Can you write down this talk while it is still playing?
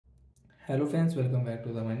Hello friends, welcome back to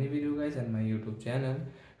the money video guys and my YouTube channel.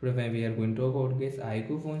 Today we are going to talk about guys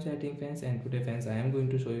iqoo phone setting friends, and today friends I am going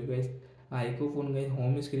to show you guys iqoo phone guys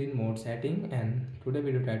home screen mode setting. And today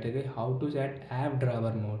video title is how to set app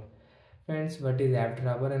drawer mode. Friends, what is app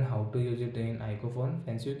drawer and how to use it in iqoo phone?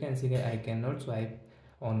 Friends, you can see guys I cannot swipe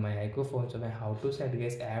on my iqoo phone, so how to set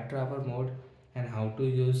guys app drawer mode and how to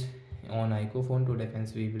use on iqoo phone today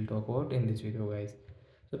friends we will talk about in this video guys.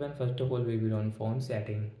 So then first of all we will on phone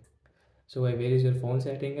setting. So where is your phone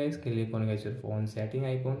setting guys? Click on guys your phone setting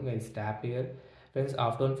icon guys, tap here. Friends,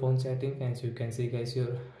 after on phone setting friends you can see guys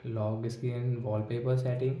your lock screen wallpaper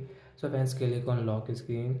setting. So friends, click on lock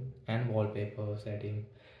screen and wallpaper setting.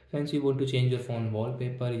 Friends, you want to change your phone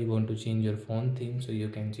wallpaper, you want to change your phone theme, so you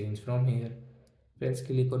can change from here. Friends,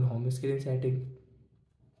 click on home screen setting.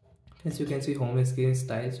 Friends, you can see home screen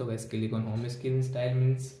style, so guys click on home screen style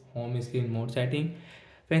means home screen mode setting.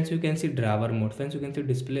 Friends, you can see drawer mode. Friends, you can see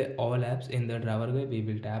display all apps in the drawer guy. We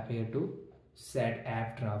will tap here to set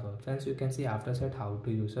app drawer. Friends, you can see after set how to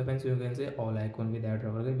use. So friends, you can say all icon with app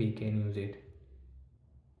drawer guy, we can use it.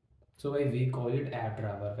 So we call it app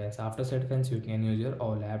drawer. Friends, after set friends, you can use your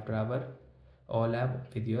all app drawer, all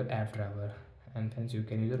app with your app drawer. And friends, you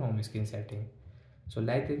can use your home screen setting. So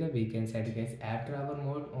like that we can set guys app drawer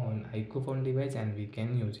mode on iqoo phone device and we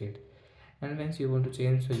can use it. And once you want to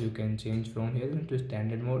change, so you can change from here into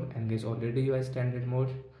standard mode. And guys, already you are standard mode.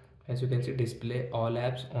 As you can see, display all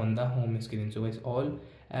apps on the home screen. So guys, all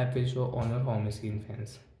app will show on your home screen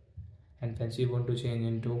friends. And once you want to change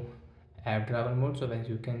into app drawer mode, so once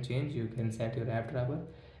you can change, you can set your app drawer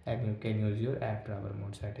and you can use your app drawer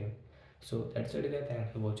mode setting. So that's it guys.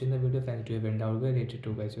 Thanks for watching the video friends. Do you have any doubt related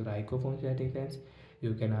to guys your iqoo phone setting friends?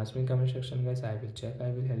 You can ask me in comment section guys. I will check, I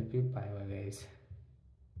will help you. Bye bye guys.